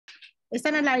Está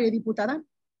en el aire, diputada.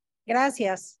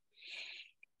 Gracias.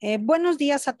 Buenos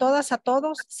días a todas, a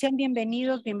todos. Sean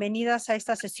bienvenidos, bienvenidas a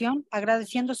esta sesión,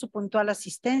 agradeciendo su puntual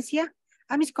asistencia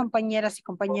a mis compañeras y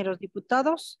compañeros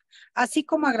diputados, así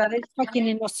como agradezco a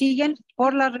quienes nos siguen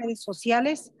por las redes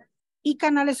sociales y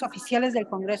canales oficiales del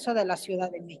Congreso de la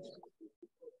Ciudad de México.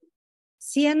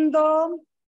 Siendo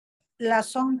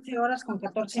las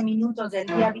 11:14 del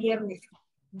día viernes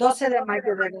 12 de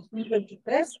mayo de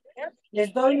 2023,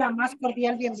 les doy la más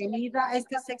cordial bienvenida a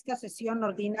esta sexta sesión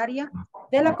ordinaria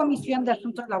de la Comisión de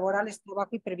Asuntos Laborales,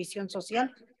 Trabajo y Previsión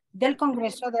Social del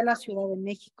Congreso de la Ciudad de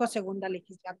México, segunda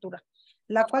legislatura,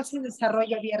 la cual se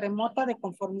desarrolla vía remota de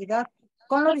conformidad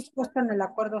con lo dispuesto en el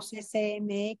acuerdo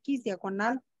CCMX,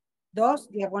 diagonal 2,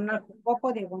 diagonal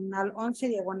Jucopo, diagonal 11,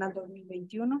 diagonal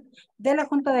 2021, de la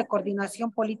Junta de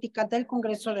Coordinación Política del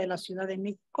Congreso de la Ciudad de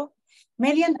México,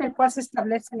 mediante el cual se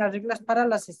establecen las reglas para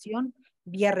la sesión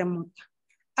vía remota.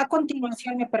 A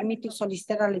continuación, me permito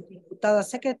solicitar a la diputada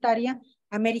secretaria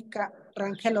América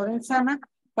Rangel Lorenzana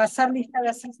pasar lista de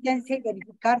asistencia y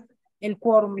verificar el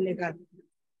quórum legal.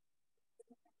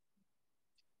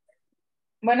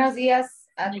 Buenos días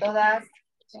a todas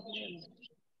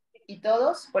y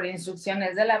todos. Por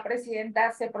instrucciones de la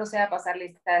presidenta, se procede a pasar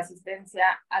lista de asistencia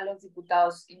a los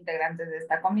diputados integrantes de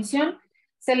esta comisión.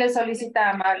 Se les solicita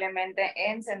amablemente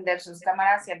encender sus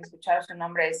cámaras y al escuchar su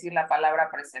nombre decir la palabra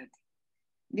presente.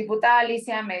 Diputada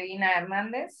Alicia Medina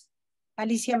Hernández.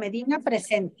 Alicia Medina,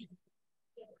 presente.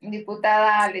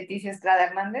 Diputada Leticia Estrada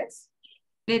Hernández.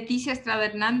 Leticia Estrada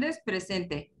Hernández,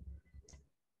 presente.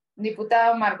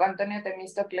 Diputado Marco Antonio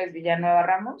Temístocles Villanueva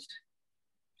Ramos.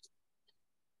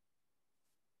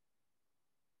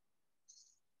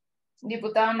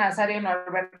 Diputado Nazario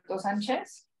Norberto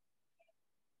Sánchez.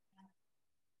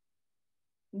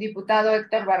 Diputado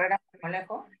Héctor Barrera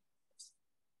Molejo.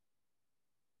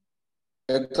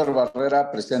 Héctor Barrera,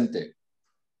 presente.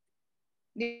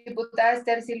 Diputada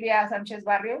Esther Silvia Sánchez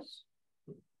Barrios.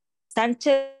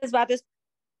 Sánchez Barrios.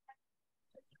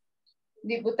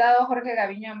 Diputado Jorge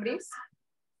Gaviño Ambriz.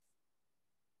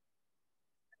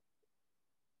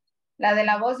 La de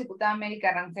la voz, diputada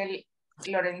América Rangel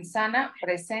Lorenzana,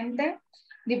 presente.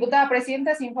 Diputada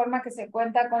presidenta, se informa que se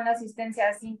cuenta con la asistencia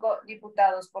de 5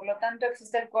 diputados. Por lo tanto,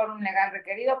 existe el quórum legal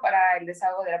requerido para el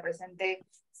desahogo de la presente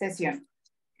sesión.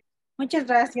 Muchas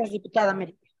gracias, diputada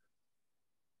América.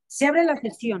 Se abre la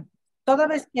sesión. Toda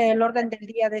vez que el orden del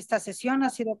día de esta sesión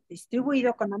ha sido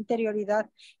distribuido con anterioridad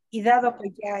y dado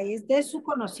que ya es de su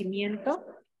conocimiento,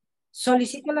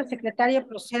 solicito a la secretaria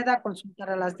proceda a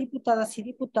consultar a las diputadas y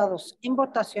diputados en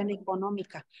votación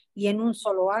económica y en un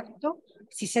solo acto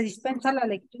si se dispensa la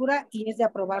lectura y es de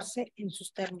aprobarse en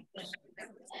sus términos.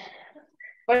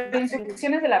 Por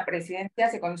instrucciones de la presidencia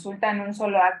se consulta en un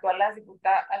solo acto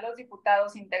a los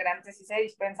diputados integrantes si se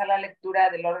dispensa la lectura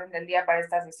del orden del día para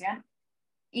esta sesión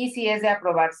y si es de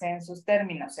aprobarse en sus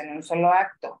términos, en un solo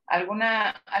acto.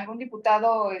 ¿Algún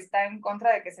diputado está en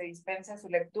contra de que se dispense su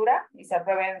lectura y se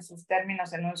apruebe en sus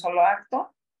términos en un solo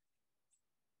acto?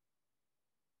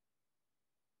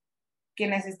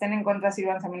 Quienes estén en contra,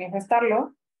 sírvanse a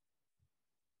manifestarlo.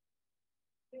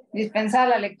 Dispensar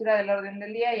la lectura del orden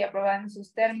del día y aprobar en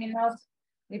sus términos,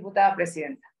 diputada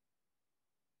presidenta.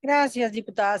 Gracias,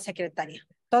 diputada secretaria.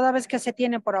 Toda vez que se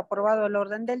tiene por aprobado el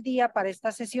orden del día para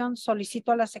esta sesión,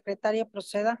 solicito a la secretaria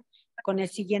proceda con el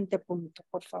siguiente punto,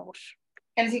 por favor.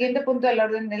 El siguiente punto del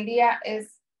orden del día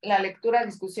es la lectura,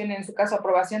 discusión y en su caso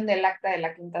aprobación del acta de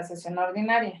la quinta sesión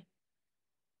ordinaria.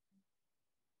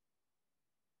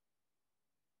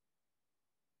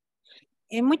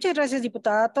 Muchas gracias,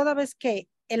 diputada. Toda vez que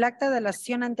el acta de la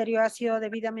sesión anterior ha sido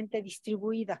debidamente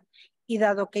distribuida y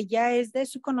dado que ya es de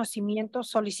su conocimiento,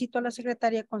 solicito a la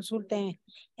secretaria consulte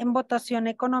en votación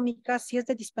económica si es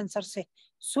de dispensarse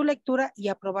su lectura y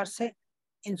aprobarse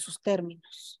en sus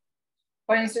términos.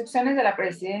 Por instrucciones de la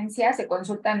presidencia, se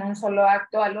consulta en un solo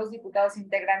acto a los diputados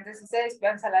integrantes si se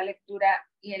dispensa la lectura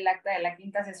y el acta de la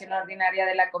quinta sesión ordinaria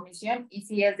de la comisión y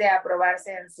si es de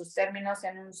aprobarse en sus términos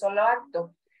en un solo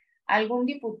acto. ¿Algún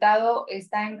diputado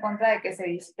está en contra de que se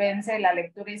dispense la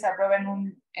lectura y se apruebe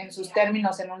en sus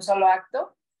términos en un solo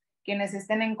acto? Quienes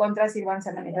estén en contra, sírvanse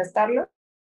a manifestarlo.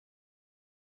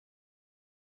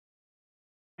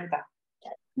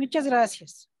 Muchas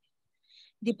gracias.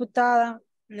 Diputada,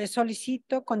 le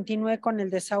solicito continúe con el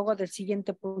desahogo del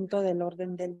siguiente punto del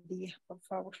orden del día, por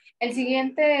favor. El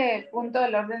siguiente punto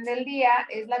del orden del día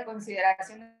es la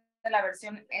consideración de la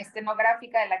versión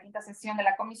estenográfica de la quinta sesión de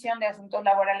la Comisión de Asuntos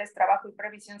Laborales, Trabajo y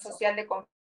Previsión Social de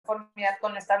conformidad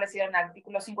con lo establecido en el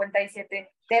artículo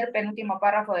 57, penúltimo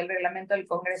párrafo del reglamento del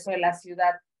Congreso de la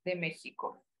Ciudad de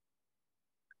México.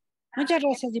 Muchas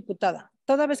gracias, diputada.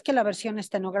 Toda vez que la versión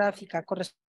estenográfica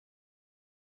corresponde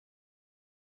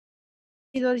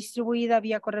sido distribuida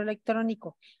vía correo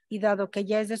electrónico y dado que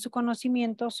ya es de su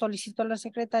conocimiento, solicito a la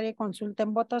secretaria consulta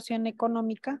en votación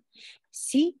económica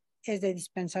si es de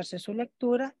dispensarse su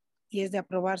lectura y es de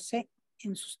aprobarse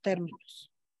en sus términos.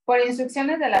 Por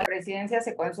instrucciones de la presidencia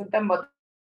se consulta en votación.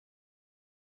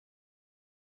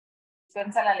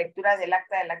 Dispensa la lectura del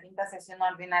acta de la quinta sesión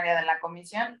ordinaria de la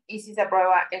comisión y si se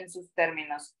aprueba en sus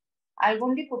términos.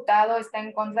 ¿Algún diputado está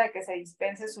en contra de que se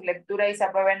dispense su lectura y se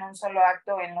apruebe en un solo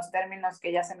acto en los términos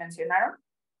que ya se mencionaron?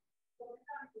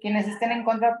 Quienes estén en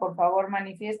contra, por favor,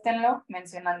 manifiéstenlo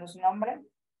mencionando su nombre.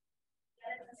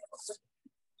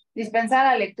 Dispensar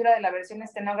la lectura de la versión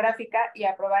estenográfica y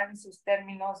aprobar en sus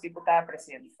términos, diputada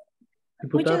presidenta.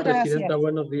 Diputada Muchas gracias. presidenta,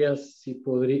 buenos días. Si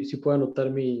puedo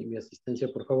anotar mi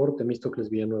asistencia, por favor.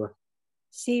 Temístocles Villanueva.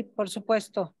 Sí, por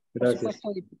supuesto. Gracias. Por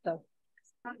supuesto, diputado.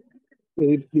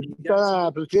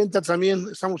 Diputada presidenta, también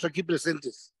estamos aquí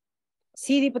presentes.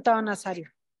 Sí, diputado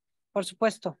Nazario. Por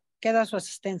supuesto. Queda su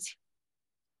asistencia.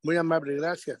 Muy amable,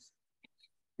 gracias.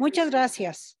 Muchas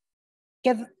gracias.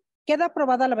 Queda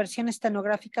aprobada la versión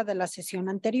estenográfica de la sesión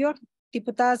anterior.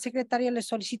 Diputada secretaria, le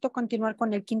solicito continuar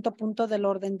con el 5º punto del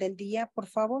orden del día, por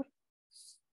favor.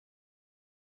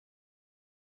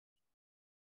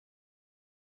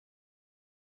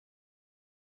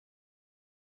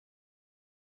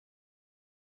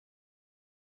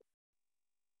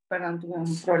 Perdón, tuve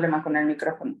un problema con el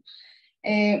micrófono.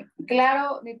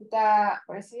 Claro, diputada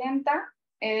presidenta.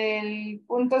 El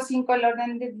punto 5 del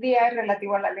orden del día es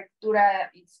relativo a la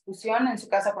lectura y discusión, en su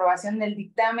caso aprobación del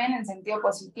dictamen en sentido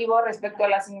positivo respecto a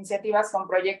las iniciativas con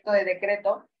proyecto de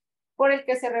decreto por el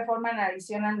que se reforman y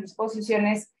adicionan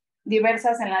disposiciones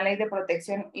diversas en la Ley de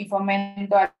Protección y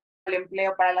Fomento al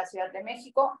Empleo para la Ciudad de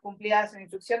México. Cumplida su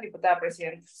instrucción, diputada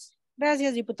presidenta.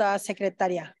 Gracias, diputada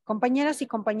secretaria. Compañeras y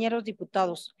compañeros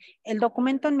diputados, el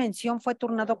documento en mención fue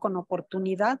turnado con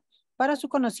oportunidad para su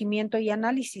conocimiento y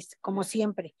análisis, como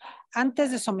siempre. Antes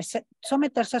de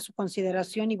someterse a su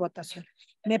consideración y votación,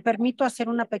 me permito hacer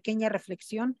una pequeña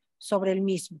reflexión sobre el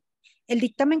mismo. El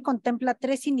dictamen contempla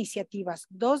 3 iniciativas,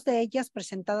 2 de ellas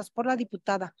presentadas por la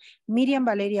diputada Miriam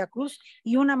Valeria Cruz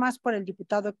y una más por el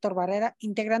diputado Héctor Barrera,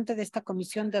 integrante de esta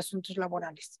Comisión de Asuntos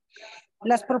Laborales.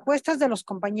 Las propuestas de los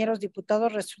compañeros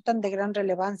diputados resultan de gran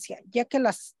relevancia, ya que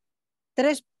las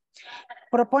 3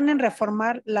 proponen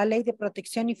reformar la Ley de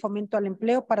Protección y Fomento al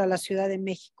Empleo para la Ciudad de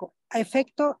México, a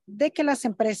efecto de que las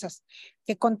empresas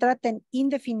que contraten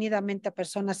indefinidamente a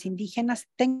personas indígenas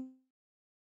tengan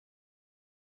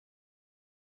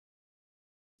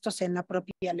en la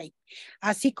propia ley,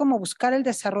 así como buscar el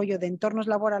desarrollo de entornos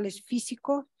laborales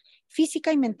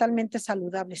física y mentalmente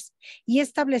saludables y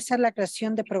establecer la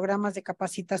creación de programas de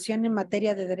capacitación en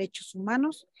materia de derechos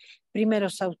humanos,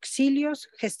 primeros auxilios,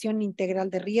 gestión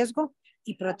integral de riesgo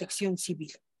y protección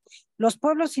civil. Los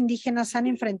pueblos indígenas han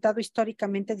enfrentado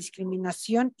históricamente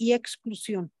discriminación y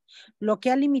exclusión, lo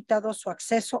que ha limitado su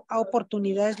acceso a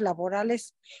oportunidades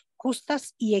laborales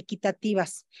justas y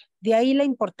equitativas. De ahí la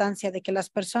importancia de que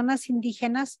las personas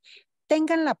indígenas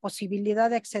tengan la posibilidad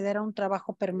de acceder a un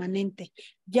trabajo permanente,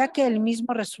 ya que el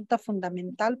mismo resulta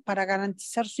fundamental para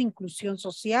garantizar su inclusión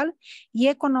social y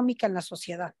económica en la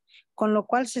sociedad, con lo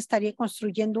cual se estaría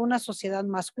construyendo una sociedad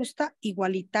más justa,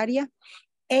 igualitaria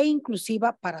e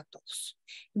inclusiva para todos.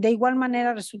 De igual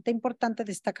manera, resulta importante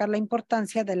destacar la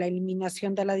importancia de la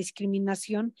eliminación de la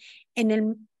discriminación en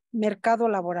el mercado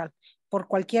laboral por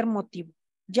cualquier motivo,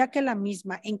 ya que la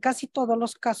misma, en casi todos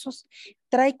los casos,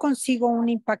 trae consigo un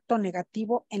impacto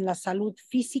negativo en la salud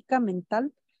física,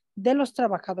 mental de los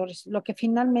trabajadores, lo que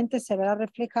finalmente se verá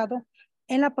reflejado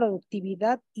en la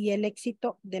productividad y el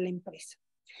éxito de la empresa.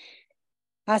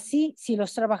 Así, si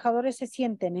los trabajadores se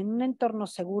sienten en un entorno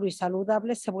seguro y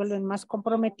saludable, se vuelven más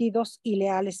comprometidos y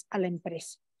leales a la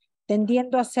empresa,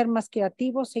 tendiendo a ser más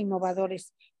creativos e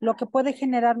innovadores, lo que puede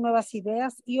generar nuevas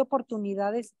ideas y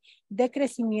oportunidades de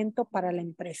crecimiento para la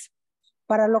empresa,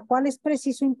 para lo cual es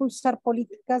preciso impulsar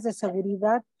políticas de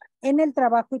seguridad en el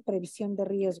trabajo y previsión de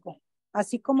riesgo,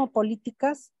 así como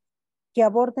políticas que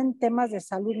aborden temas de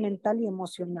salud mental y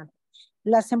emocional.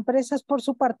 Las empresas, por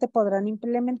su parte, podrán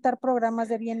implementar programas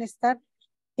de bienestar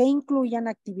que incluyan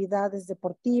actividades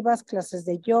deportivas, clases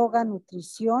de yoga,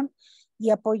 nutrición y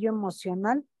apoyo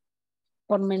emocional,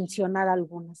 por mencionar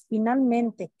algunas.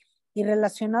 Finalmente, y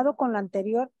relacionado con lo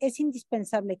anterior, es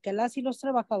indispensable que las y los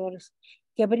trabajadores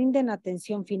que brinden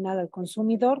atención final al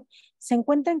consumidor se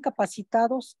encuentren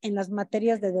capacitados en las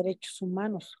materias de derechos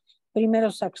humanos,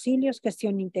 primeros auxilios,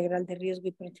 gestión integral de riesgo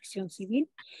y protección civil,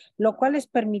 lo cual les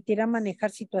permitirá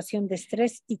manejar situación de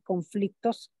estrés y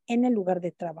conflictos en el lugar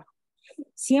de trabajo.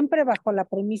 siempre bajo la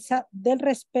premisa del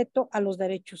respeto a los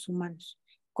derechos humanos,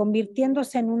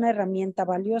 convirtiéndose en una herramienta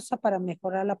valiosa para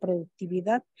mejorar la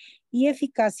productividad y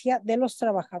eficacia de los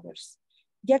trabajadores,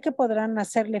 ya que podrán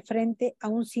hacerle frente a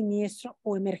un siniestro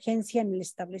o emergencia en el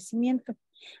establecimiento,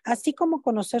 así como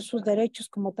conocer sus derechos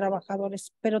como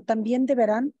trabajadores, pero también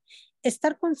deberán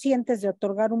estar conscientes de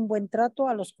otorgar un buen trato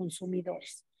a los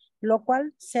consumidores, lo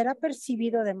cual será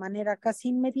percibido de manera casi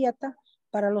inmediata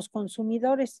para los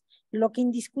consumidores, lo que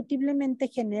indiscutiblemente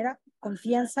genera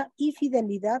confianza y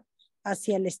fidelidad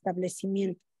hacia el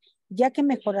establecimiento, ya que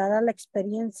mejorará la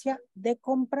experiencia de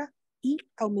compra y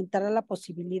aumentará la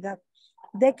posibilidad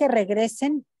de que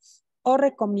regresen o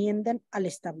recomienden al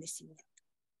establecimiento.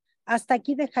 Hasta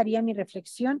aquí dejaría mi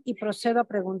reflexión y procedo a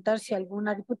preguntar si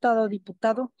alguna diputada o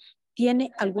diputado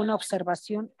tiene alguna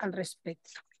observación al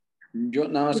respecto. Yo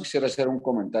nada más quisiera hacer un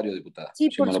comentario, diputada, Sí,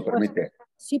 si me lo permite.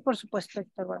 Sí, por supuesto,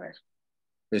 Héctor Barrera.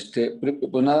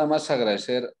 Pues nada más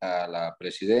agradecer a la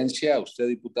presidencia, a usted,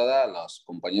 diputada, a las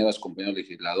compañeros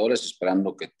legisladores,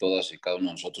 esperando que todas y cada uno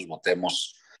de nosotros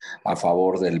votemos a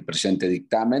favor del presente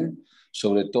dictamen,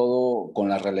 sobre todo con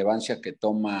la relevancia que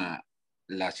toma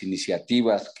las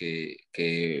iniciativas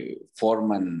que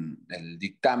forman el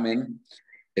dictamen,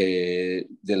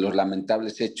 de los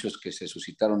lamentables hechos que se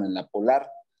suscitaron en la Polar,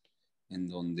 en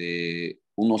donde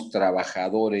unos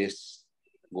trabajadores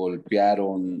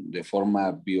golpearon de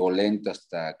forma violenta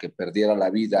hasta que perdiera la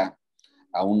vida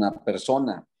a una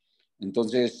persona.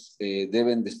 Entonces,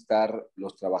 deben de estar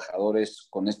los trabajadores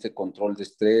con este control de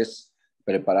estrés,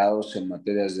 preparados en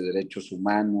materias de derechos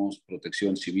humanos,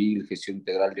 protección civil, gestión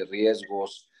integral de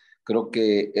riesgos. Creo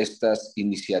que estas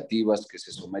iniciativas que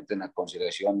se someten a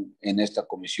consideración en esta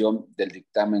comisión del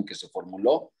dictamen que se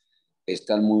formuló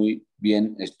están muy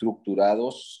bien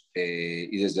estructurados,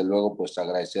 y desde luego pues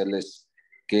agradecerles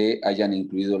que hayan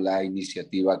incluido la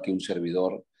iniciativa que un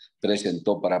servidor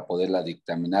presentó para poderla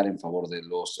dictaminar en favor de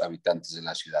los habitantes de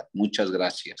la ciudad. Muchas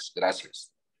gracias.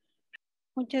 Gracias.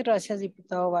 Muchas gracias,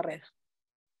 diputado Barrera.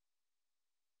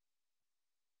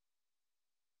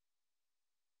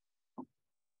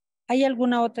 ¿Hay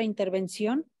alguna otra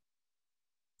intervención?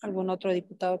 ¿Algún otro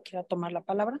diputado quiera tomar la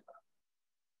palabra?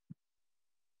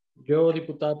 Yo,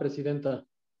 diputada presidenta.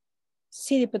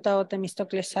 Sí, diputado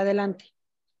Temístocles, adelante.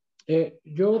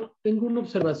 Yo tengo una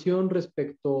observación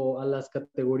respecto a las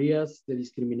categorías de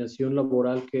discriminación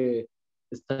laboral que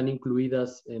están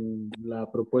incluidas en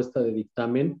la propuesta de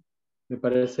dictamen. Me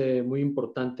parece muy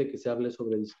importante que se hable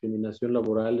sobre discriminación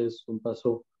laboral. Es un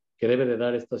paso que debe de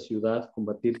dar esta ciudad,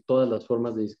 combatir todas las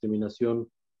formas de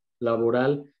discriminación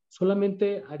laboral.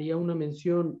 Solamente haría una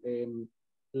mención.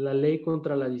 La ley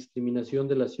contra la discriminación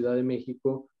de la Ciudad de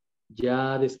México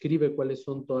ya describe cuáles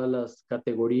son todas las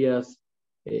categorías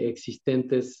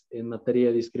existentes en materia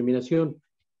de discriminación.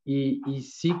 Y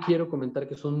sí quiero comentar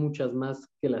que son muchas más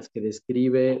que las que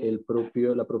describe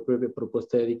la propia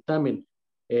propuesta de dictamen.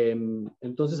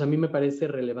 Entonces, a mí me parece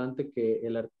relevante que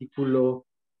el artículo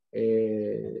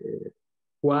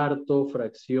cuarto,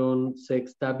 fracción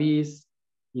sexta bis,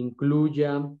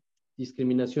 incluya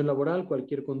discriminación laboral,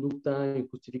 cualquier conducta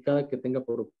injustificada que tenga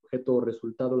por objeto o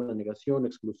resultado la negación,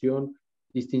 exclusión,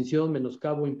 distinción,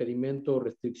 menoscabo, impedimento o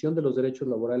restricción de los derechos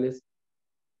laborales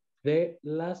de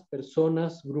las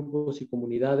personas, grupos y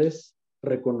comunidades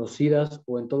reconocidas,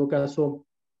 o en todo caso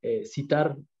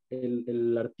citar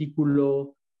el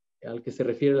artículo al que se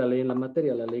refiere la ley en la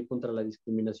materia, la ley contra la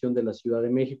discriminación de la Ciudad de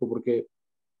México, porque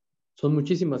son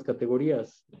muchísimas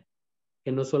categorías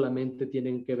que no solamente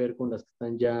tienen que ver con las que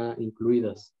están ya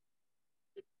incluidas.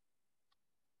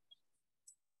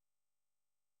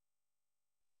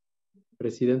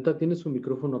 Presidenta, tiene su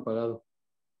micrófono apagado.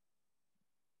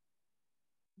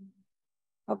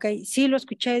 Ok, sí, lo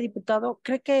escuché, diputado.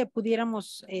 ¿Cree que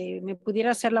pudiéramos, me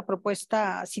pudiera hacer la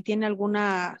propuesta, si tiene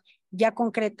alguna ya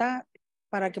concreta,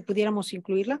 para que pudiéramos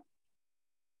incluirla?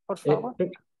 Por favor.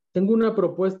 Tengo una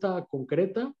propuesta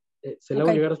concreta. Se la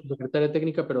hago llegar a su secretaria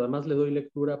técnica, pero además le doy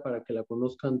lectura para que la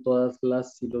conozcan todas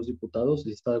las y los diputados,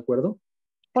 si está de acuerdo.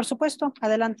 Por supuesto,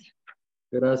 adelante.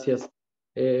 Gracias.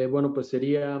 Bueno, pues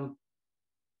sería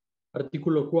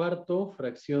artículo cuarto,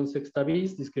 fracción sexta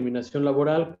bis, discriminación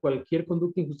laboral, cualquier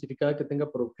conducta injustificada que tenga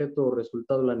por objeto o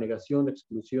resultado la negación,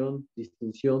 exclusión,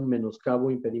 distinción,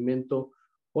 menoscabo, impedimento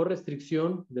o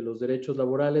restricción de los derechos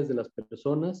laborales de las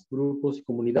personas, grupos y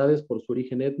comunidades por su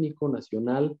origen étnico,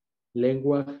 nacional,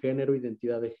 lengua, género,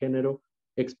 identidad de género,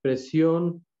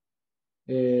 expresión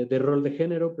de rol de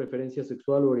género, preferencia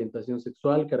sexual o orientación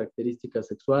sexual, características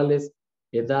sexuales,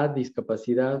 edad,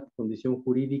 discapacidad, condición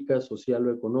jurídica, social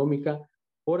o económica,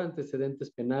 por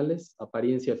antecedentes penales,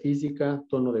 apariencia física,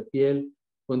 tono de piel,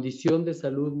 condición de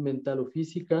salud mental o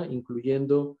física,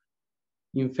 incluyendo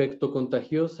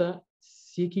infectocontagiosa,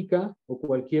 psíquica o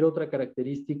cualquier otra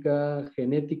característica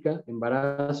genética,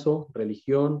 embarazo,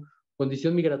 religión,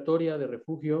 condición migratoria de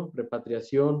refugio,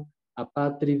 repatriación,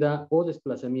 apátrida o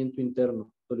desplazamiento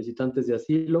interno, solicitantes de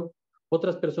asilo,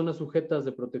 otras personas sujetas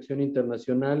de protección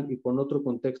internacional y con otro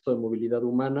contexto de movilidad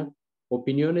humana,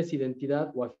 opiniones,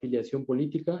 identidad o afiliación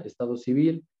política, estado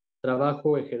civil,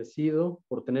 trabajo ejercido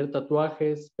por tener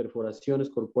tatuajes,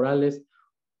 perforaciones corporales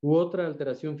u otra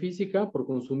alteración física por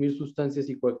consumir sustancias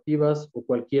psicoactivas o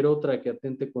cualquier otra que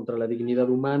atente contra la dignidad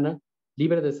humana,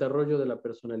 libre desarrollo de la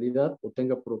personalidad o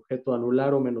tenga por objeto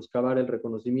anular o menoscabar el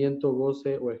reconocimiento,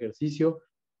 goce o ejercicio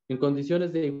en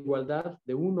condiciones de igualdad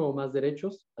de uno o más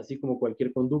derechos, así como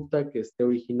cualquier conducta que esté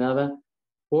originada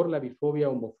por la bifobia,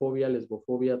 homofobia,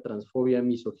 lesbofobia, transfobia,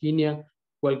 misoginia,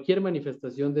 cualquier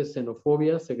manifestación de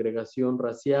xenofobia, segregación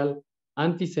racial,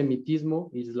 antisemitismo,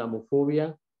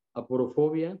 islamofobia,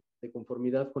 aporofobia, de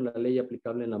conformidad con la ley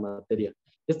aplicable en la materia.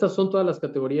 Estas son todas las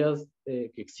categorías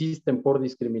que existen por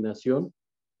discriminación.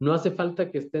 No hace falta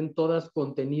que estén todas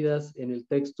contenidas en el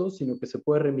texto, sino que se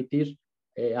puede remitir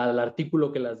al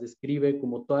artículo que las describe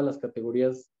como todas las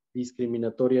categorías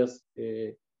discriminatorias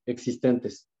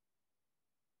existentes.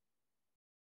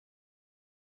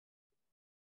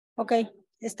 Ok,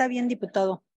 está bien,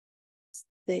 diputado.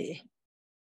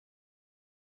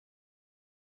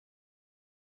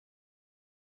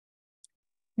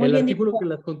 El artículo que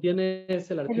las contiene es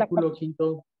el artículo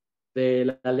 5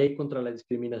 de la Ley contra la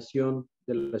Discriminación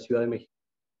de la Ciudad de México.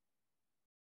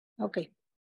 Ok.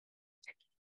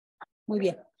 Muy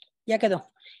bien, ya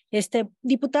quedó.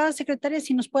 Diputada secretaria,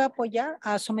 si nos puede apoyar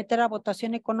a someter a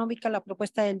votación económica la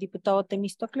propuesta del diputado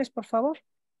Temístocles, por favor.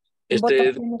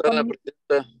 Diputada,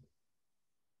 presidenta.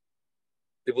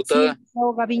 Diputada. Sí,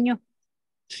 Gaviño.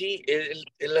 Sí,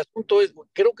 el asunto es,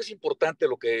 creo que es importante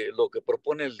lo que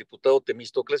propone el diputado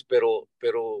Temístocles, pero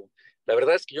la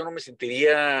verdad es que yo no me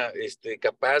sentiría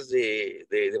capaz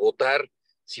de votar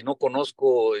si no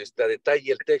conozco a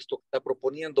detalle el texto que está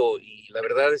proponiendo, y la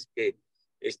verdad es que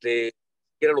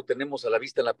siquiera lo tenemos a la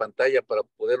vista en la pantalla para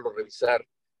poderlo revisar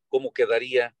cómo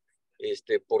quedaría,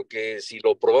 porque si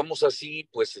lo probamos así,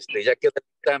 pues ya queda el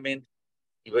dictamen.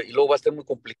 Y luego va a estar muy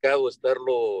complicado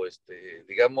estarlo,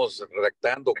 digamos,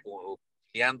 redactando,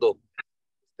 guiando.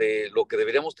 Lo que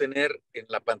deberíamos tener en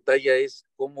la pantalla es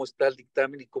cómo está el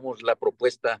dictamen y cómo es la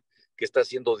propuesta que está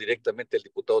haciendo directamente el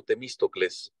diputado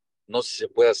Temístocles. No sé si se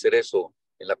puede hacer eso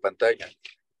en la pantalla.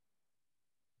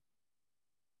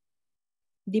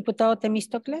 Diputado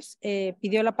Temístocles,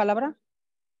 ¿pidió la palabra?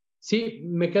 Sí,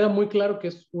 me queda muy claro que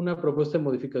es una propuesta de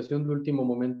modificación de último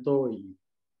momento y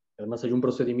además hay un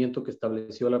procedimiento que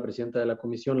estableció la presidenta de la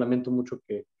comisión. Lamento mucho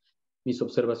que mis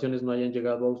observaciones no hayan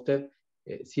llegado a usted.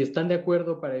 Si están de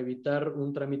acuerdo para evitar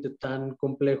un trámite tan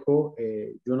complejo,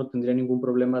 yo no tendría ningún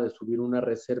problema de subir una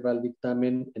reserva al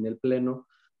dictamen en el Pleno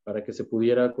para que se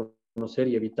pudiera conocer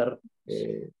y evitar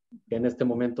que en este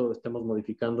momento estemos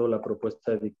modificando la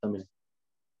propuesta de dictamen.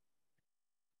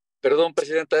 Perdón,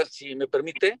 presidenta, si me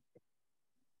permite.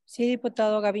 Sí,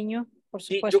 diputado Gaviño, por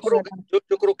Sí, supuesto.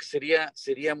 yo creo que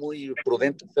sería muy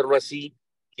prudente hacerlo así,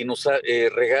 y nos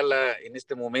regala en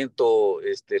este momento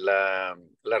la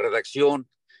redacción,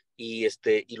 y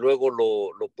luego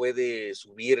lo puede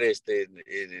subir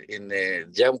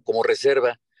ya como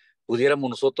reserva. Pudiéramos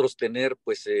nosotros tener,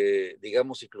 pues,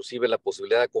 digamos, inclusive la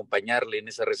posibilidad de acompañarle en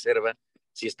esa reserva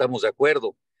si estamos de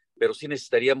acuerdo, pero sí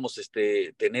necesitaríamos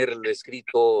tener el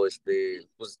escrito,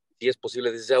 pues, si es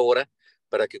posible desde ahora,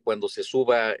 para que cuando se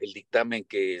suba el dictamen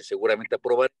que seguramente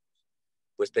aprobar,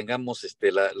 pues tengamos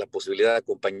la posibilidad de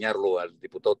acompañarlo al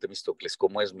diputado Temístocles,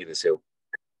 como es mi deseo.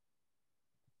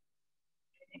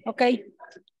 Ok,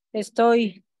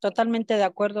 estoy totalmente de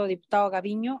acuerdo, diputado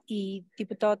Gaviño, y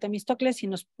diputado Temístocles, si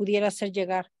nos pudiera hacer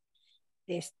llegar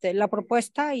la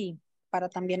propuesta y para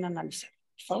también analizar,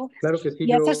 por favor. Claro que sí.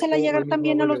 Y hacérsela llegar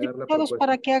también a los diputados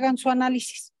para que hagan su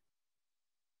análisis.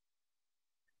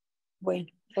 Bueno,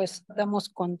 pues damos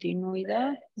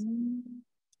continuidad.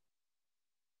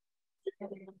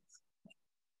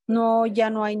 No, ya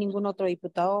no hay ningún otro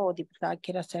diputado o diputada que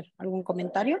quiera hacer algún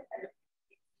comentario.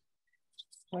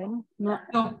 Bueno,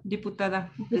 no,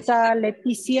 diputada. Diputada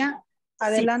Leticia,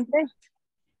 adelante. Sí.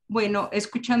 Bueno,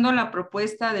 escuchando la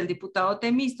propuesta del diputado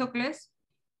Temístocles,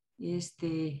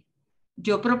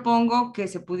 yo propongo que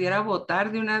se pudiera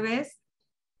votar de una vez,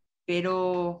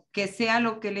 pero que sea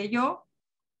lo que leyó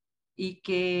y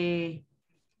que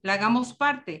la hagamos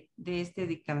parte de este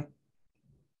dictamen.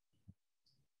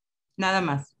 Nada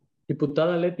más.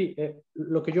 Diputada Leti,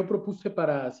 lo que yo propuse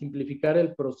para simplificar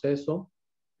el proceso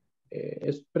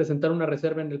es presentar una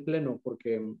reserva en el Pleno,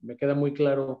 porque me queda muy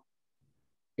claro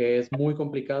que es muy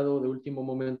complicado de último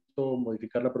momento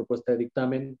modificar la propuesta de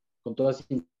dictamen. Con toda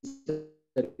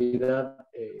sinceridad,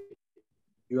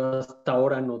 yo hasta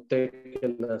ahora noté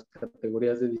que las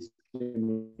categorías de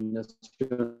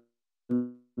discriminación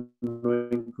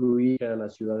no incluía a la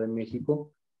Ciudad de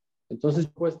México. Entonces,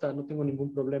 no tengo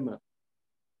ningún problema.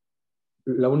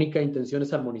 La única intención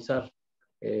es armonizar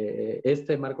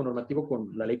este marco normativo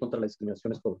con la ley contra la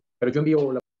discriminación, es todo. Pero yo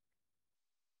envío la...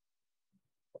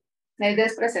 La idea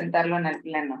es presentarlo en el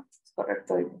Pleno, es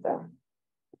correcto, diputado.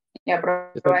 Y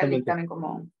aprobar el dictamen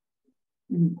como...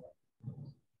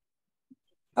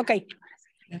 Ok,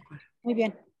 muy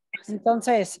bien.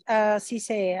 Entonces, así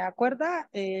se acuerda,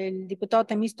 el diputado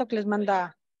Temístocles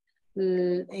manda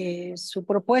su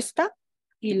propuesta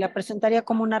y la presentaría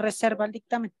como una reserva al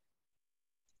dictamen.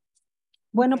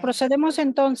 Bueno, procedemos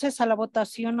entonces a la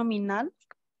votación nominal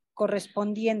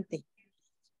correspondiente.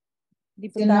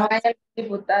 Si no hay algún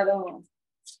diputado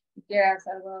que quiera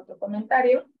hacer algún otro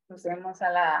comentario, procedemos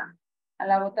a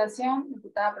la votación.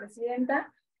 Diputada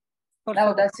presidenta, la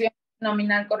votación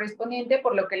nominal correspondiente,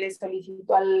 por lo que les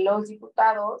solicito a los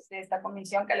diputados de esta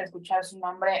comisión que al escuchar su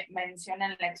nombre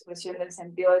mencionen la expresión del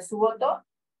sentido de su voto,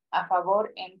 a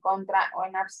favor, en contra o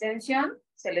en abstención.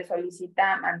 Se les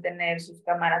solicita mantener sus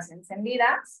cámaras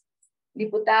encendidas.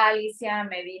 Diputada Alicia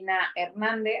Medina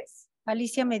Hernández.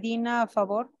 Alicia Medina, a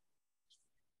favor.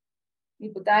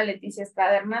 Diputada Leticia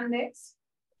Estrada Hernández.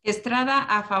 Estrada,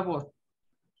 a favor.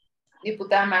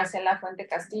 Diputada Marcela Fuente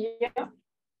Castillo.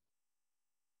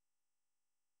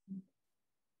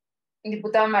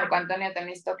 Diputado Marco Antonio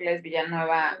Temístocles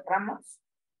Villanueva Ramos.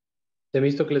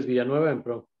 Temístocles Villanueva, en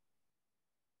pro.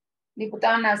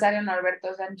 Diputado Nazario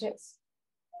Norberto Sánchez.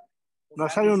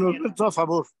 Nazario Norberto, a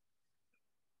favor.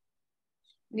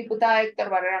 Diputado Héctor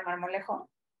Barrera Marmolejo.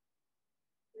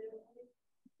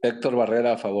 Héctor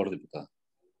Barrera, a favor, diputado.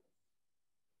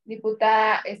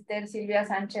 Diputada Esther Silvia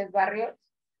Sánchez Barrios.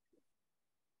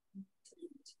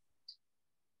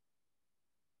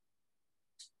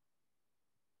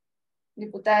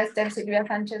 Diputada Esther Silvia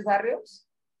Sánchez Barrios.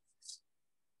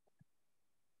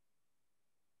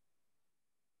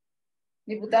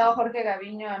 Diputado Jorge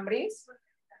Gaviño Ambrís.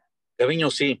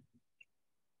 Gaviño, sí.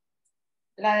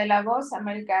 La de la voz,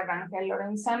 América Rangel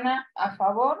Lorenzana, a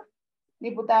favor.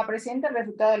 Diputada presidenta, el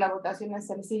resultado de la votación es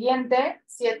el siguiente: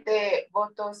 7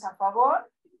 votos a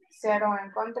favor, 0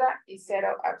 en contra y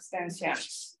 0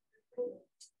 abstenciones.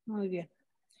 Muy bien.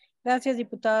 Gracias,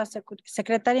 diputada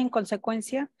secretaria. En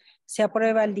consecuencia, se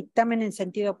aprueba el dictamen en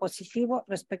sentido positivo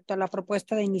respecto a la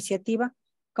propuesta de iniciativa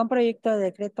con proyecto de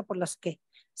decreto por los que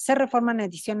se reforman y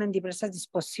adicionan diversas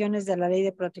disposiciones de la Ley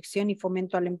de Protección y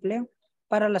Fomento al Empleo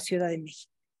para la Ciudad de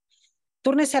México.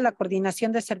 Túrnese a la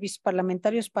coordinación de servicios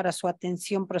parlamentarios para su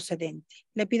atención procedente.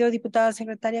 Le pido, diputada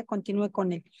secretaria, continúe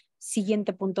con el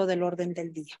siguiente punto del orden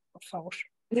del día, por favor.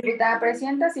 Diputada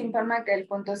presidenta, se informa que el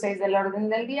punto 6 del orden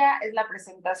del día es la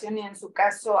presentación y, en su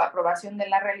caso, aprobación de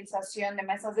la realización de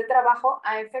mesas de trabajo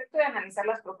a efecto de analizar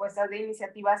las propuestas de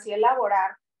iniciativas y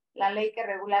elaborar la ley que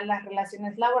regula las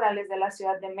relaciones laborales de la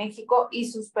Ciudad de México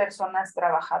y sus personas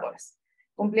trabajadoras.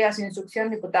 Cumplida su instrucción,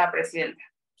 diputada presidenta.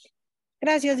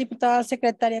 Gracias, diputada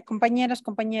secretaria.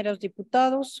 Compañeros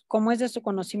diputados, como es de su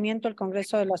conocimiento, el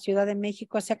Congreso de la Ciudad de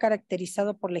México se ha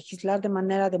caracterizado por legislar de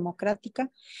manera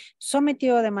democrática,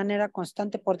 sometido de manera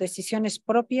constante por decisiones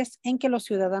propias en que los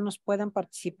ciudadanos puedan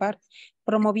participar,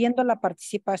 promoviendo la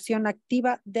participación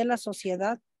activa de la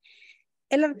sociedad.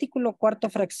 El artículo 4º,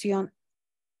 fracción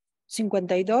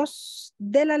 52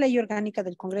 de la Ley Orgánica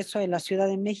del Congreso de la Ciudad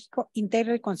de México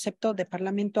integra el concepto de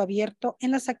parlamento abierto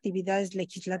en las actividades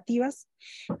legislativas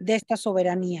de esta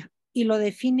soberanía y lo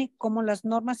define como las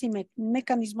normas y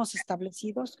mecanismos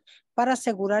establecidos para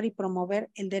asegurar y promover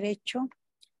el derecho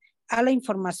a la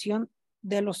información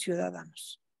de los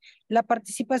ciudadanos. La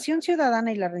participación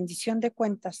ciudadana y la rendición de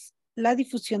cuentas, la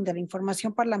difusión de la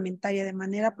información parlamentaria de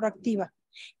manera proactiva,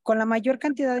 con la mayor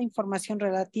cantidad de información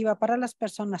relativa para las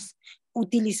personas,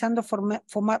 utilizando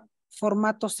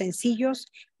formatos sencillos,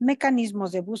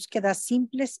 mecanismos de búsqueda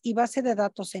simples y base de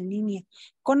datos en línea,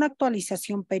 con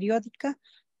actualización periódica,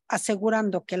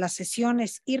 asegurando que las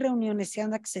sesiones y reuniones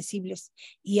sean accesibles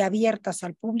y abiertas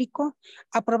al público,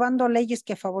 aprobando leyes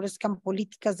que favorezcan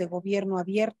políticas de gobierno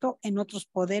abierto en otros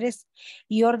poderes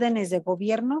y órdenes de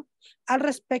gobierno. Al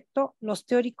respecto, los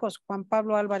teóricos Juan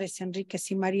Pablo Álvarez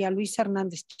Enríquez y María Luisa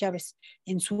Hernández Chávez,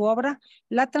 en su obra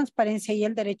La transparencia y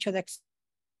el derecho de acceso,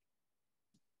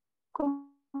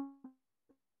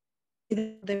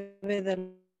 debe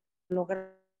de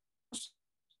lograr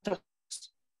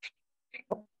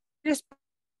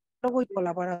y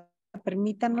colaborar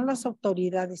permitan a las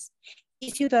autoridades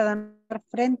y ciudadanos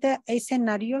frente a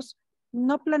escenarios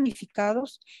no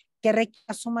planificados que requieren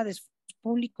la suma de esfuerzos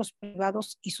públicos,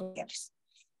 privados y sociales.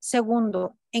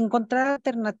 Segundo, encontrar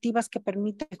alternativas que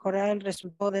permitan mejorar el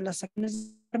resultado de las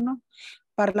acciones del gobierno,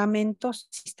 parlamentos,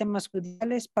 sistemas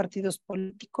judiciales, partidos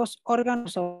políticos,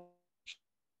 órganos,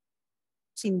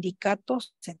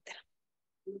 sindicatos, etc.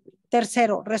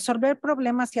 Tercero, resolver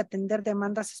problemas y atender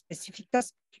demandas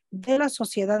específicas de la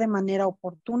sociedad de manera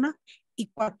oportuna. Y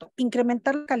cuarto,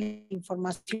 incrementar la calidad de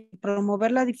información y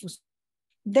promover la difusión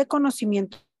de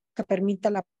conocimiento que permita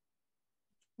la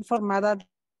informada.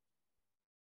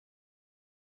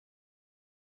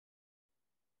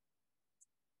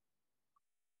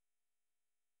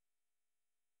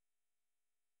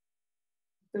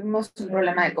 Tuvimos un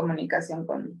problema de comunicación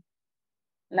con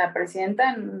la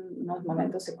presidenta, en unos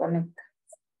momentos se conecta.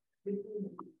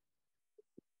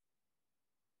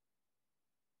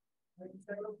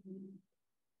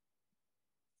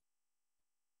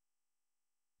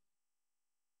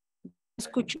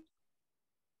 Escucho.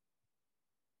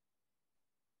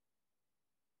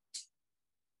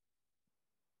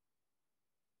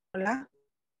 Hola.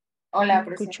 Hola,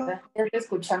 presidenta. Ya te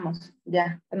escuchamos.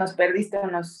 Ya, nos perdiste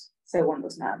unos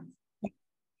segundos nada más.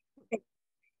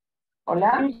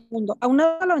 Hola. Un segundo.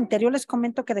 Aunado a lo anterior, les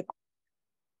comento que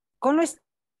con lo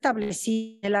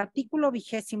establecido en el artículo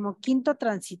 25º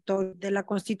transitorio de la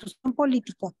Constitución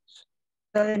Política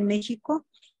de México,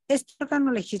 este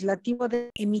órgano legislativo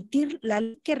debe emitir la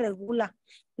ley que regula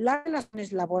las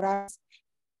relaciones laborales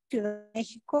de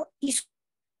México y su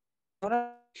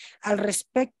al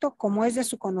respecto, como es de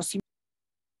su conocimiento.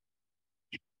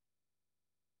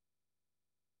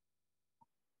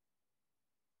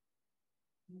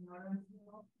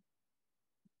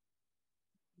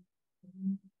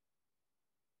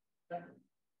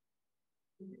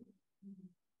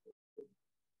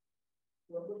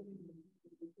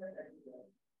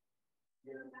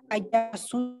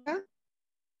 Ayazunga,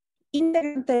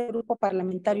 integrante del grupo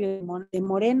parlamentario de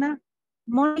Morena,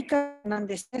 Mónica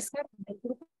Hernández César, del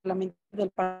grupo parlamentario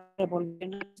del Partido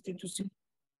Revolucionario Institucional,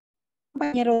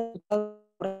 compañero diputado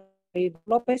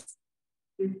López,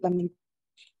 del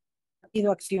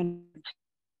Partido Acción.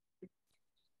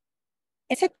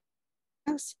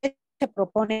 Se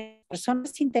propone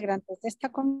personas integrantes de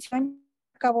esta comisión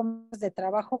a cabo mesas de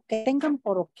trabajo que tengan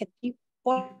por objetivo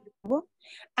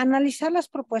analizar las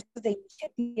propuestas de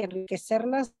iniciativa y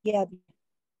enriquecerlas día a día.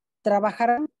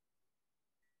 Trabajarán.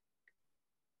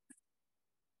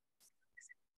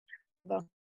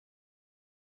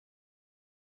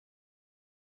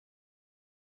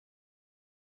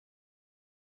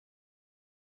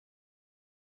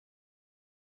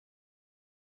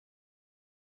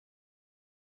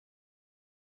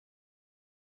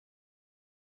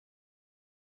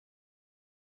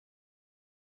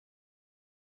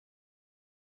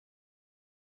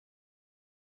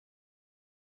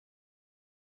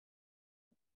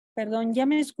 Perdón, ¿ya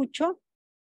me escuchó?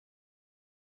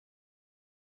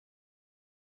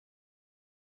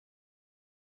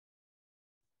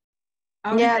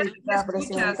 Ya,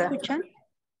 presidenta. ¿Escuchan?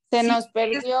 Se nos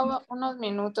perdió unos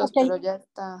minutos, okay, pero ya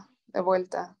está de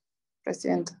vuelta,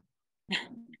 presidenta.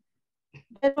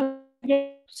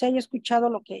 Se haya escuchado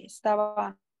lo que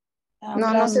estaba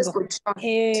hablando. No se escuchó,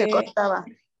 se cortaba.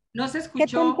 No se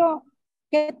escuchó.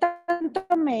 ¿Qué tanto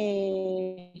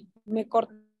me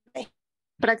corté?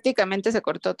 Prácticamente se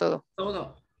cortó todo.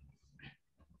 Todo.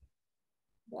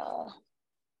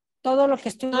 Todo lo que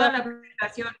estuve. Toda la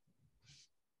presentación.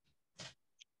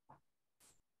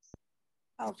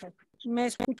 Okay. ¿Me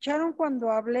escucharon cuando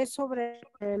hablé sobre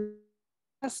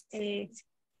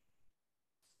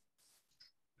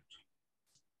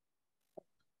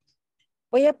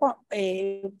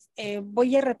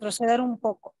voy a retroceder un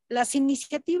poco. Las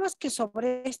iniciativas que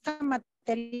sobre esta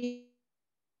materia,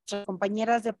 nuestras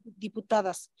compañeras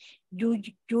diputadas,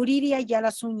 Yuriria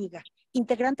Ayala Zúñiga,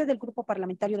 integrante del Grupo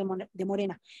Parlamentario de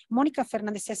Morena, Mónica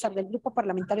Fernández César, del Grupo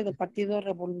Parlamentario del Partido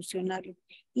Revolucionario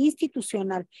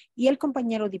Institucional, y el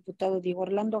compañero diputado Diego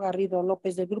Orlando Garrido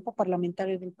López, del Grupo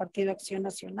Parlamentario del Partido Acción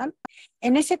Nacional.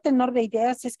 En ese tenor de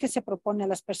ideas es que se propone a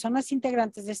las personas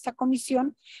integrantes de esta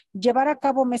comisión llevar a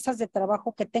cabo mesas de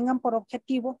trabajo que tengan por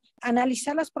objetivo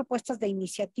analizar las propuestas de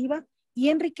iniciativa y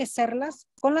enriquecerlas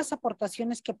con las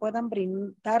aportaciones que puedan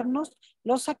brindarnos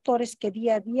los actores que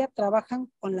día a día trabajan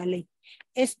con la ley.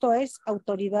 Esto es,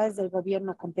 autoridades del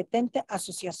gobierno competente,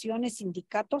 asociaciones,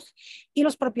 sindicatos y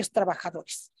los propios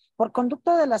trabajadores. Por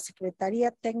conducto de la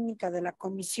Secretaría Técnica de la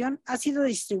Comisión, ha sido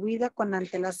distribuida con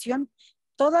antelación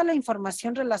toda la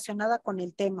información relacionada con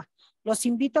el tema. Los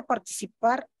invito a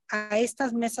participar a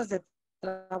estas mesas de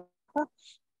trabajo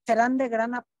serán de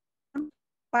gran apoyo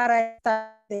para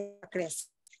esta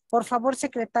creación. Por favor,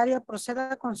 secretaria,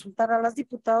 proceda a consultar a las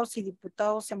diputados y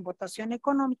diputados en votación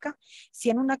económica si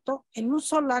en un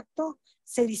solo acto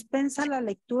se dispensa la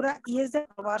lectura y es de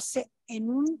aprobarse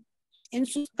en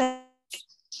sus términos.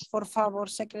 Por favor,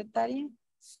 secretaria.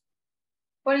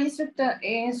 Por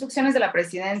instrucciones de la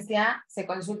presidencia, se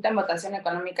consulta en votación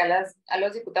económica a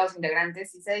los diputados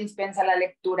integrantes y se dispensa la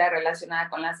lectura relacionada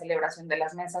con la celebración de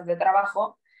las mesas de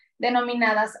trabajo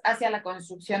denominadas hacia la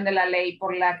construcción de la ley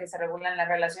por la que se regulan las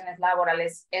relaciones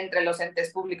laborales entre los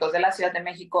entes públicos de la Ciudad de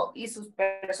México y sus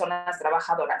personas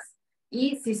trabajadoras,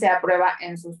 y si se aprueba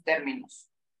en sus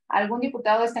términos. ¿Algún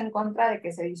diputado está en contra de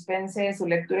que se dispense su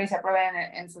lectura y se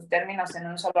apruebe en sus términos en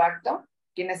un solo acto?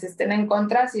 Quienes estén en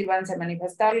contra, sírvanse a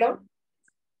manifestarlo.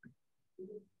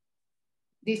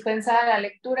 Dispensada la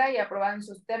lectura y aprobada en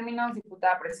sus términos,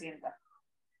 diputada presidenta.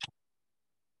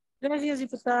 Gracias,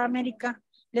 diputada América.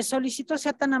 Le solicito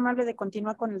sea tan amable de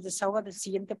continuar con el desahogo del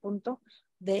siguiente punto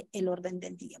del orden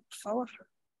del día, por favor.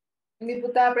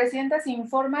 Diputada presidenta, se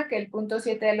informa que el punto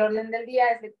 7 del orden del día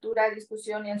es lectura,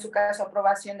 discusión y en su caso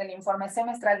aprobación del informe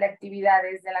semestral de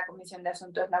actividades de la Comisión de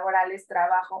Asuntos Laborales,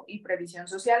 Trabajo y Previsión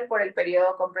Social por el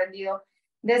periodo comprendido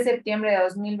de septiembre de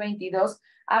 2022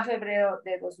 a febrero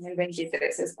de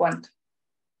 2023. ¿Es cuánto?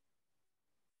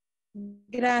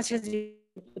 Gracias,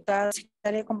 diputada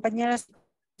secretaria. Compañeras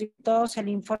y diputados, el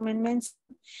informe en mención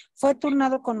fue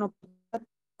turnado con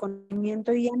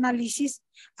conocimiento y análisis.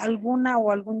 ¿Alguna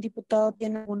o algún diputado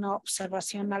tiene alguna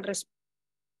observación al respecto?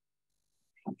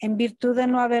 En virtud de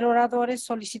no haber oradores,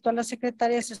 solicito a la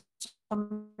secretaria se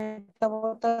someta a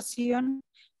votación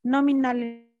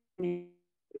nominal.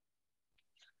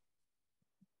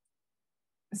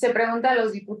 Se pregunta a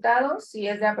los diputados si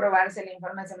es de aprobarse el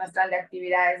informe semestral de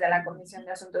actividades de la Comisión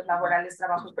de Asuntos Laborales,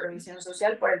 Trabajo y Previsión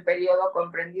Social por el periodo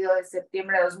comprendido de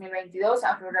septiembre de 2022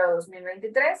 a febrero de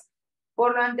 2023.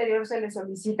 Por lo anterior, se les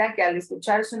solicita que al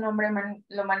escuchar su nombre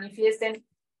lo manifiesten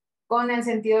con el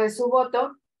sentido de su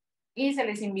voto y se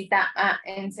les invita a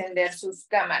encender sus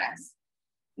cámaras.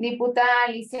 Diputada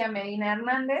Alicia Medina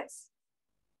Hernández.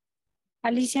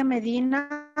 Alicia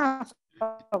Medina, a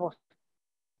favor.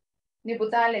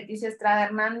 Diputada Leticia Estrada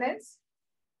Hernández.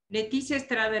 Leticia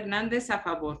Estrada Hernández, a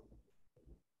favor.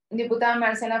 Diputada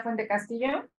Marcela Fuente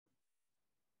Castillo.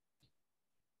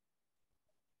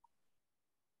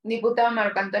 Diputado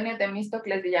Marco Antonio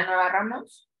Temístocles Villanueva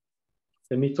Ramos.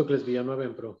 Temístocles Villanueva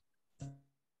en pro.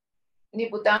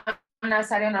 Diputado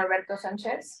Nazario Norberto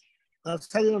Sánchez.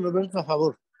 Nazario Norberto, a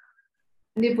favor.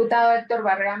 Diputado Héctor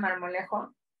Barrera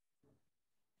Marmolejo.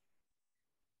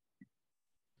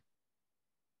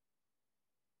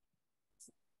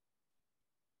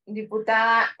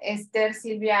 Diputada Esther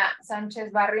Silvia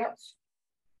Sánchez Barrios.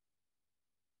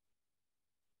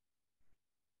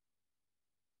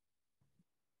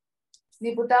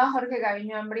 Diputado Jorge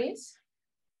Gaviño Ambrís.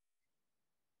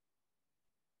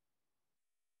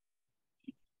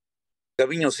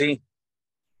 Gaviño, sí.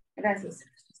 Gracias.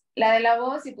 La de la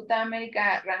voz, diputada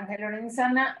América Rangel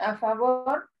Lorenzana, a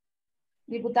favor.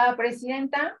 Diputada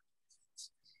presidenta,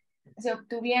 se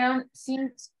obtuvieron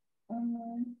 6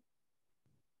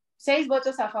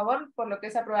 votos a favor, por lo que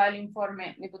es aprobado el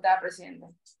informe, diputada presidenta.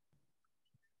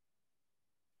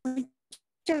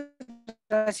 Muchas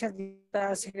gracias,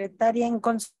 diputada secretaria. En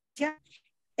consecuencia,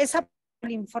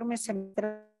 el informe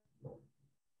semestral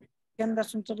de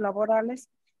Asuntos Laborales,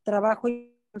 Trabajo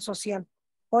y Social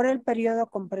por el periodo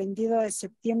comprendido de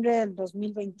septiembre del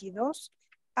 2022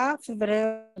 a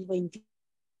febrero del 2022.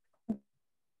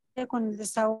 Con el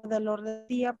desahogo del orden del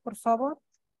día, por favor.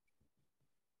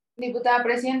 Diputada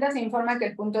presidenta, se informa que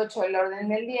el punto 8 del orden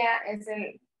del día es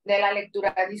el de la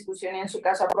lectura, discusión y en su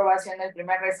caso aprobación del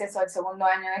primer receso del segundo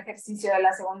año de ejercicio de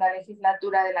la segunda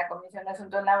legislatura de la Comisión de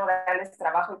Asuntos Laborales,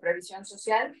 Trabajo y Previsión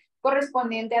Social,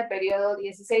 correspondiente al periodo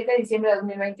 16 de diciembre de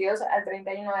 2022 al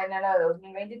 31 de enero de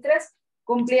 2023.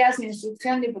 Cumplida su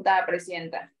instrucción, diputada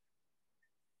presidenta.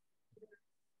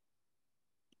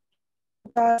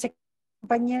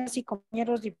 Compañeras y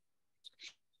compañeros diputados,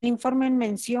 el informe en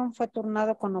mención fue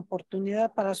turnado con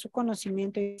oportunidad para su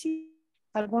conocimiento. Y si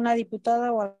alguna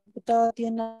diputada o diputado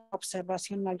tiene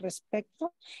observación al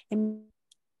respecto,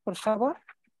 por favor.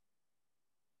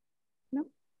 ¿No?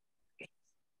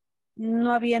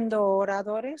 No habiendo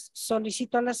oradores,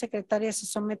 solicito a la secretaria se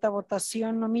someta a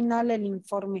votación nominal el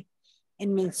informe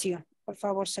en mención. Por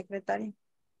favor, secretaria.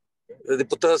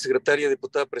 Diputada secretaria,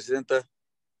 diputada presidenta.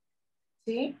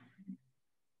 ¿Sí?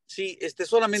 Sí,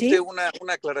 solamente ¿Sí?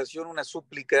 una aclaración, una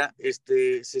súplica.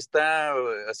 Se está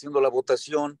haciendo la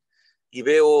votación y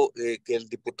veo que el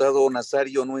diputado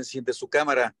Nazario no enciende su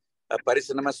cámara.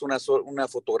 aparece nada más una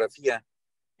fotografía.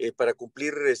 Para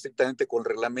cumplir estrictamente con el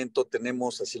reglamento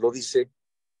tenemos, así lo dice,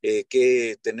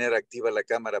 que tener activa la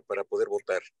cámara para poder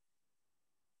votar.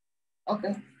 Ok.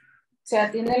 Se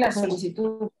atiende la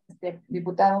solicitud,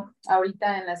 diputado.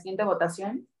 Ahorita en la siguiente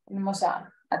votación tenemos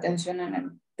atención en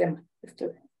el tema que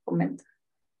usted comenta.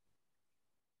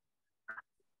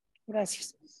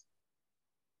 Gracias.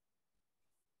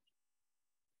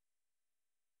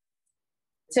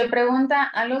 Se pregunta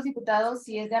a los diputados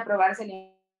si es de aprobarse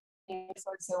el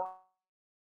ingreso del segundo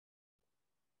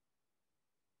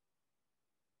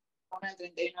el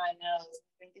 31 de enero de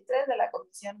 2023 de la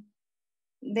Comisión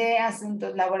de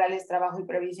Asuntos Laborales, Trabajo y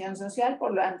Previsión Social.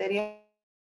 Por lo anterior,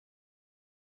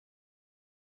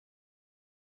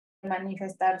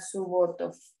 manifestar su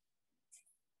voto.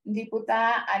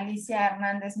 Diputada Alicia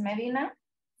Hernández Medina.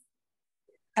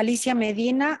 Alicia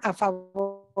Medina, a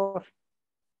favor.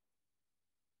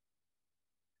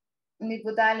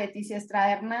 Diputada Leticia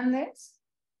Estrada Hernández.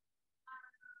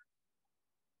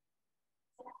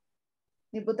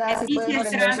 Diputada, si puede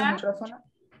prender su micrófono.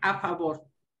 A favor.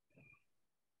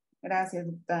 Gracias,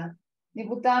 diputada.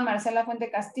 Diputada Marcela Fuente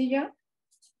Castillo.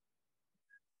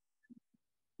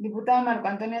 Diputada Marco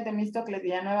Antonio Temístocles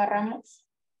Villanueva Ramos.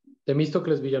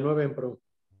 Temístocles Villanueva en pro.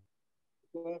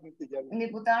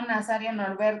 Diputado Nazario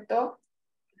Norberto.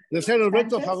 Nazario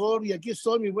Norberto, a Sánchez. favor. Y aquí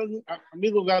estoy, mi buen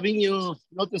amigo Gaviño.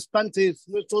 No te espantes,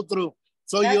 no es otro.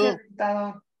 Soy Gracias, yo.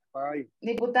 diputado. Bye.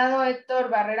 Diputado Héctor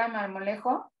Barrera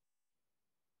Marmolejo.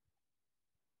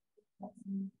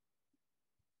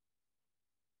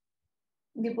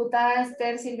 Diputada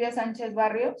Esther Silvia Sánchez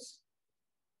Barrios.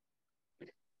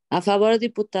 A favor,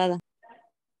 diputada.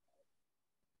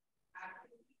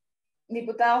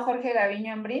 Diputado Jorge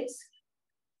Gaviño Ambrís.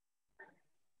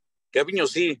 Gaviño,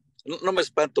 sí, no me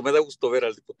espanto, me da gusto ver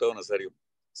al diputado Nazario.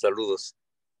 Saludos.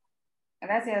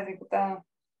 Gracias, diputado.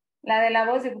 La de la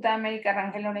voz, diputada América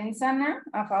Rangel Lorenzana,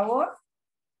 a favor.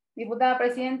 Diputada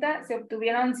presidenta, se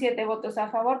obtuvieron 7 votos a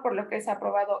favor, por lo que es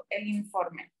aprobado el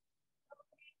informe.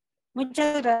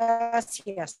 Muchas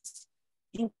gracias.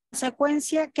 En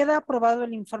consecuencia, queda aprobado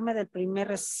el informe del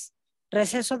primer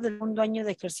receso del segundo año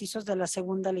de ejercicios de la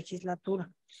segunda legislatura,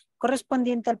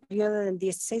 correspondiente al periodo del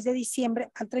 16 de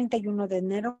diciembre al 31 de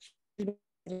enero de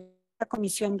la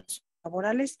Comisión de Asuntos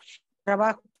Laborales,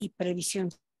 Trabajo y Previsión.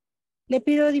 Le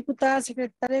pido, diputada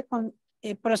secretaria,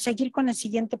 proseguir con el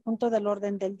siguiente punto del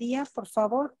orden del día, por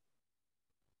favor.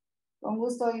 Con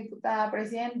gusto, diputada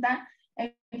presidenta.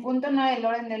 El punto 9 del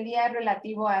orden del día es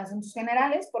relativo a asuntos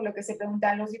generales, por lo que se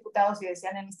preguntan los diputados si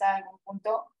desean enlistar algún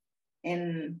punto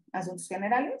en asuntos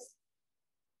generales.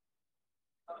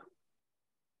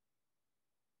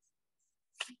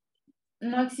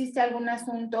 ¿No existe algún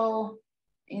asunto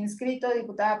inscrito,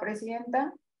 diputada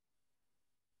presidenta?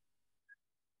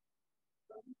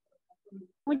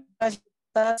 Muchas gracias,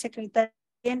 diputada secretaria.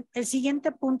 Bien, el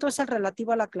siguiente punto es el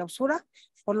relativo a la clausura,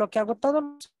 por lo que hago todos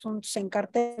los asuntos en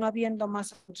cartel, no habiendo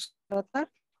más asuntos que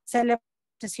tratar. Se eleva la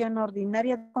sesión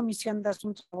ordinaria de la Comisión de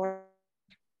Asuntos Laborales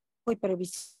y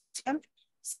Previsión.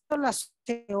 Son las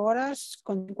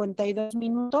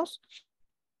 12:52,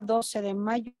 12 de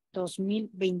mayo de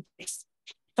 2023.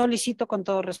 Solicito con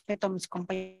todo respeto a mis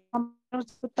compañeros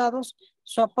diputados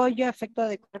su apoyo a efecto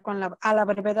de a la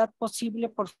brevedad posible,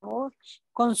 por favor,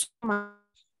 consuma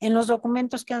en los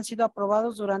documentos que han sido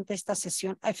aprobados durante esta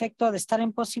sesión, a efecto de estar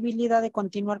en posibilidad de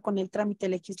continuar con el trámite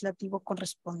legislativo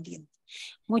correspondiente.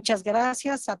 Muchas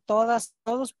gracias a todas,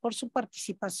 todos por su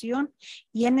participación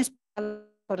y en especial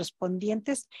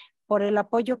correspondientes por el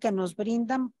apoyo que nos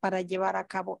brindan para llevar a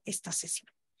cabo esta sesión.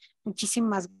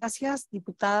 Muchísimas gracias,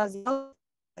 diputadas.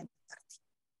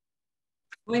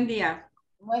 Buen día.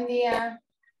 Buen día.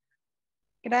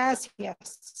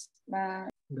 Gracias. Bye.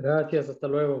 Gracias, hasta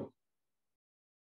luego.